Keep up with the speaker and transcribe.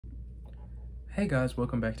Hey guys,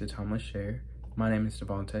 welcome back to Timeless Share. My name is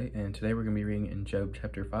Devontae, and today we're going to be reading in Job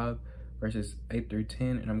chapter 5, verses 8 through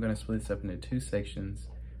 10, and I'm going to split this up into two sections.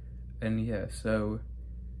 And yeah, so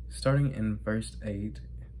starting in verse 8,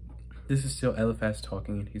 this is still Eliphaz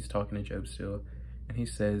talking, and he's talking to Job still, and he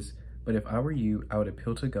says, "But if I were you, I would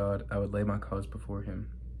appeal to God, I would lay my cause before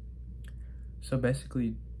him." So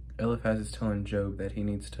basically, Eliphaz is telling Job that he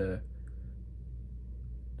needs to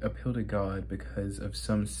appeal to God because of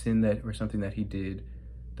some sin that or something that he did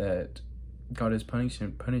that God is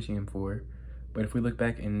punishing him for. But if we look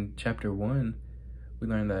back in chapter 1, we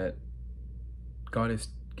learn that God is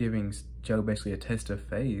giving Job basically a test of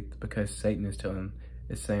faith because Satan is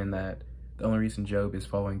saying that the only reason Job is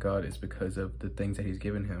following God is because of the things that he's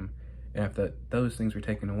given him, and if those things were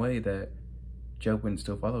taken away, that Job wouldn't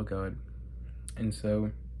still follow God. And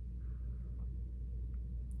so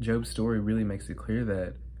Job's story really makes it clear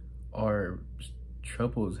that our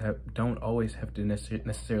troubles don't always have to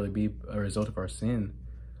necessarily be a result of our sin,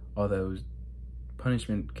 although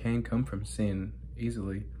punishment can come from sin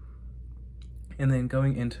easily. And then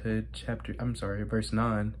going into verse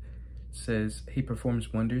 9 says, "He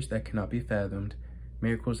performs wonders that cannot be fathomed,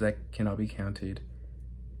 miracles that cannot be counted,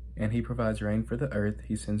 and he provides rain for the earth,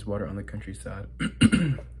 he sends water on the countryside."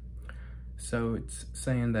 So it's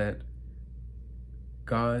saying that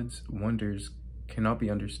God's wonders cannot be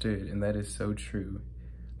understood, and that is so true.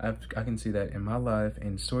 I can see that in my life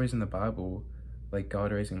and stories in the Bible, like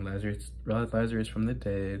God raising Lazarus from the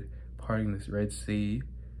dead, parting this Red Sea,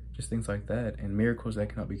 just things like that, and miracles that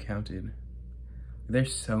cannot be counted.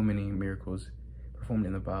 There's so many miracles performed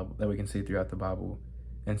in the Bible that we can see throughout the Bible,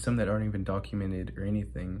 and some that aren't even documented or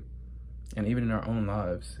anything, and even in our own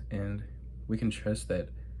lives. And we can trust that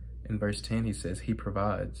in verse 10 he says he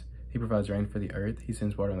provides rain for the earth, he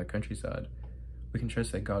sends water on the countryside. We can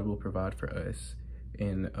trust that God will provide for us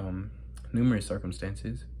in numerous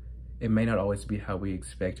circumstances. It may not always be how we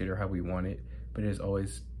expect it or how we want it, but it is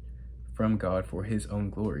always from God for his own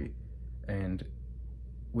glory. And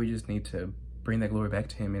we just need to bring that glory back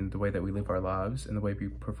to him in the way that we live our lives, in the way we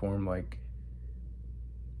perform, like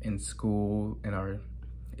in school, in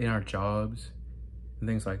our jobs, and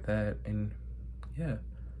things like that. And yeah,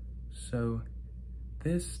 so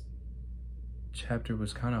this chapter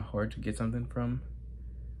was kind of hard to get something from,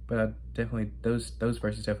 but those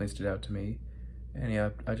verses definitely stood out to me. And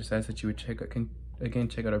yeah, I just ask that you would check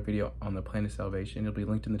out our video on the plan of salvation. It'll be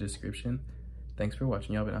linked in the description. Thanks for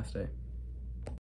watching. Y'all have a nice day.